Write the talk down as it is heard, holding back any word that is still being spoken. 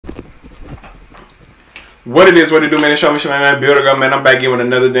What it is, what it do, man. It's show me, man. Build it up, man. I'm back in with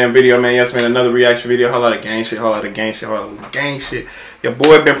another damn video, man. Yes, man. Another reaction video. Whole lot of gang shit. Whole lot of gang shit. Whole lot of gang shit. Your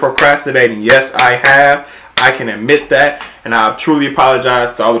boy been procrastinating. Yes, I have. I can admit that, and I truly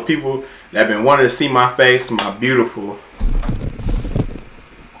apologize to all the people that have been wanting to see my face, my beautiful,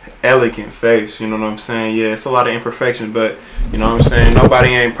 elegant face. You know what I'm saying? Yeah, it's a lot of imperfections, but you know what I'm saying. Nobody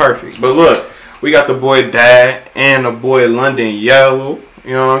ain't perfect. But look, we got the boy Dad and the boy London Yellow.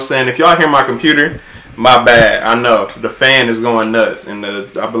 You know what I'm saying? If y'all hear my computer, my bad. I know the fan is going nuts, and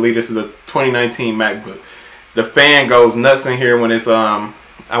I believe this is the 2019 MacBook. The fan goes nuts in here when it's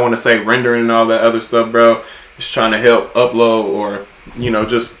I want to say rendering and all that other stuff, bro. It's trying to help upload or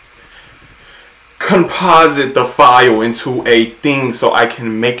just composite the file into a thing so I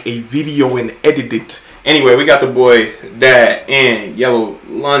can make a video and edit it. Anyway, we got the boy Dad and Yellow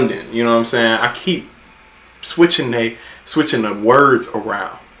London. You know what I'm saying? I keep switching the words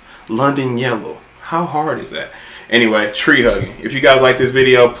around. London Yellow. How hard is that? Anyway, tree hugging. If you guys like this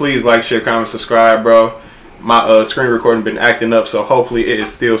video, please like, share, comment, subscribe, bro. My screen recording been acting up, so hopefully it is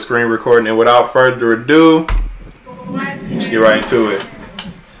still screen recording. And without further ado, let's get right into it.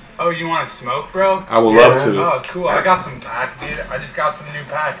 Oh, you want to smoke, bro? I would love to. Oh, cool. I got some pack, dude. I just got some new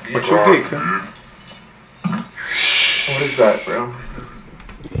pack, dude. What you get, cuz? What is that, bro?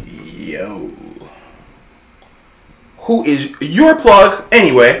 Yo. Who is your plug?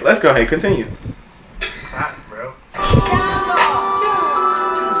 Anyway, let's go ahead and continue. Pack, bro.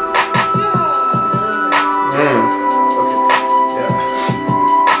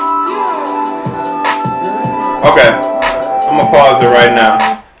 Okay, I'm gonna pause it right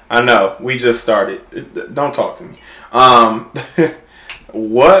now. I know we just started. Don't talk to me.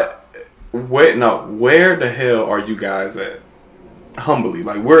 Where the hell are you guys at? Humbly,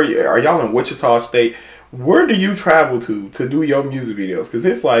 like, where are y'all in Wichita State? Where do you travel to do your music videos? Because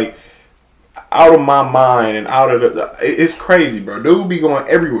it's like out of my mind and out of it's crazy, bro. Dude be going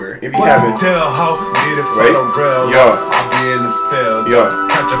everywhere. If you haven't, wait, yo, I be in the field, yo,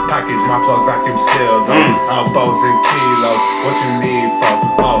 catch a package, my plug vacuum sealed, elbows and kilos, what you need for,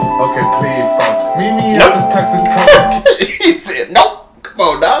 oh, okay, please, for, meet me at the Texas coast. He said, nope, come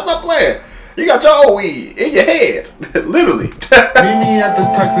on, dog, stop playing. You got your old weed in your head, literally. Meet me at the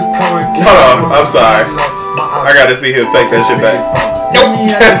Texas coast. Hold on, I'm sorry. I gotta see him take that shit back. Nope.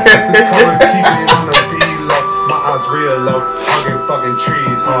 Meet me at the Texas coast, keep it on the D-low, my eyes real low, hugging fucking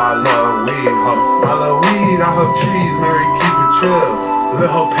trees, oh, I love weed, ho. I love weed, I hug trees, Mary, keep it chill.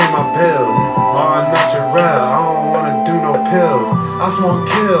 Let her pay my bills, all natural, I don't wanna do no pills. I just wanna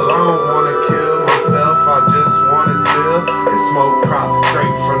kill, I don't wanna kill myself, I just wanna chill and smoke crop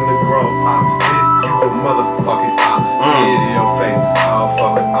straight from the grove. Bitch, you a motherfucking op, see it in your face, I'll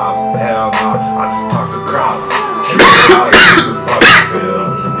fucking ops, hell no, I just talk to crops.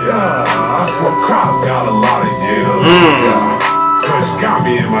 Yeah, I smoke crop, got a lot of yield. Yeah, Kush got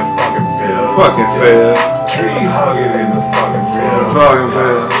me in my fucking field. Fucking field. Tree hugging in the fucking field. Fucking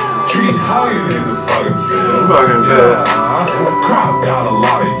field. Tree hugging in the fucking field. Fucking field. Yeah, I smoke crop, got a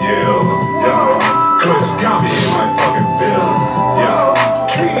lot of yield. Yeah, Kush got me in my fucking field. Yeah,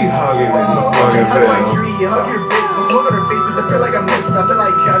 tree hugging in the fucking field. Tree hug your bitch, but smoke on her faces. I feel like I'm missing. I feel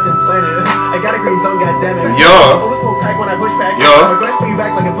like Captain Planet. I got a green thumb, goddammit. Yo. Always smoke pack when I push back. Yo. My glass bring you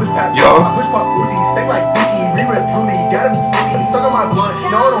back like a push pack. Yo. I push pop Uzi, stack like Biggie, re-rip Truly. Got him spooky, stuck on my blunt.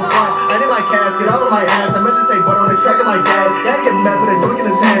 No, I don't front. I didn't like casket, out of my ass. I meant to say butt on the track of my dad. Dad get mad with a drink in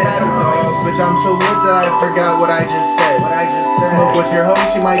his hand. Bitch, I'm so lit that I forgot what I just said. Smoke with your hoe,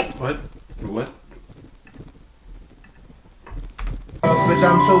 she might. What? Bitch,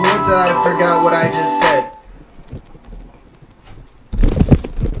 I'm so lit that I forgot what I just said.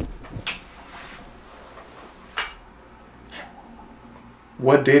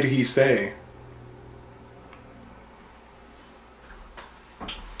 What did he say?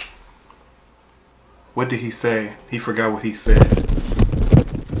 What did he say? He forgot what he said.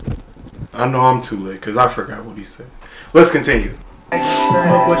 I know I'm too late because I forgot what he said. Let's continue.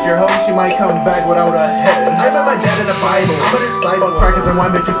 Smoke with your hoe, she might come back without a head. I met my dad in the Bible, but it's like crackers and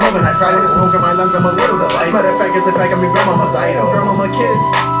wine, bitch, you smoking. I tried to smoke in my lungs, I'm a little delight. But in fact, it's the fact I'm your grandmama's idol. Grandmama kiss,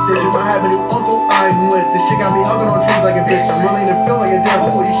 did you have a new uncle I'm with? This shit got me hugging on trees like a bitch. I'm really in the feel like a deer,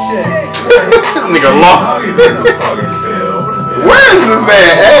 holy shit. Nigga lost. Where is this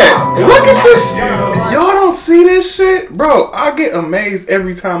man at? Look at this. Y'all don't see this shit? Bro, I get amazed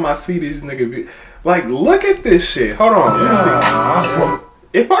every time I see this nigga. Like, look at this shit. Hold on. Let me see.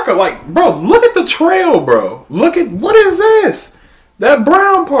 If I could, like, bro, look at the trail, bro. Look at, what is this? That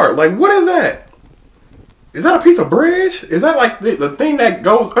brown part. Like, what is that? Is that a piece of bridge? Is that like the thing that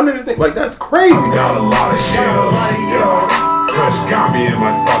goes under the thing? Like, that's crazy, bro. Got a lot of Kush got me in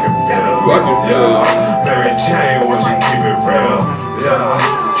my fucking feels. Yeah. Mary Jane, won't you keep it real?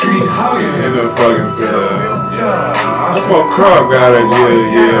 Yeah. Treehuggin in the fucking field. Yeah. I smoke crop, got it,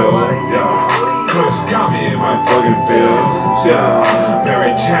 yeah. Yeah. Kush got me in my fucking feels. Yeah.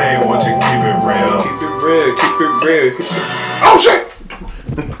 Mary Jane, won't you keep it real? Keep it real, keep it real. Keep it... Oh shit!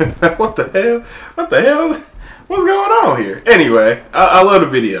 What the hell? What the hell? What's going on here? Anyway, I love the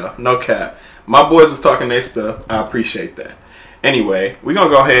video. No cap. My boys is talking their stuff. I appreciate that. Anyway, we're going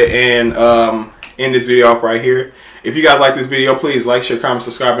to go ahead and end this video off right here. If you guys like this video, please like, share, comment,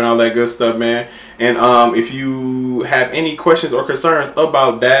 subscribe, and all that good stuff, man. And if you have any questions or concerns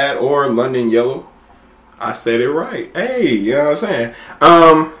about Dad or London Yellow, I said it right. Hey, you know what I'm saying?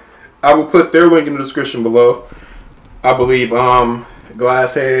 I will put their link in the description below. I believe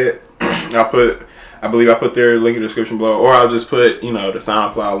Glasshead, I believe I put their link in the description below, or I'll just put, you know, the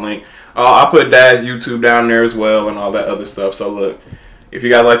SoundCloud link. I'll put Dad's YouTube down there as well and all that other stuff. So look, if you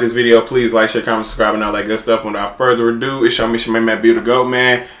guys like this video, please like, share, comment, subscribe, and all that good stuff. Without further ado, it's your mission, man, Be the Goat,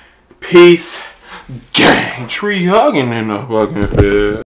 man. Peace, gang. Treehuggin in the fucking field.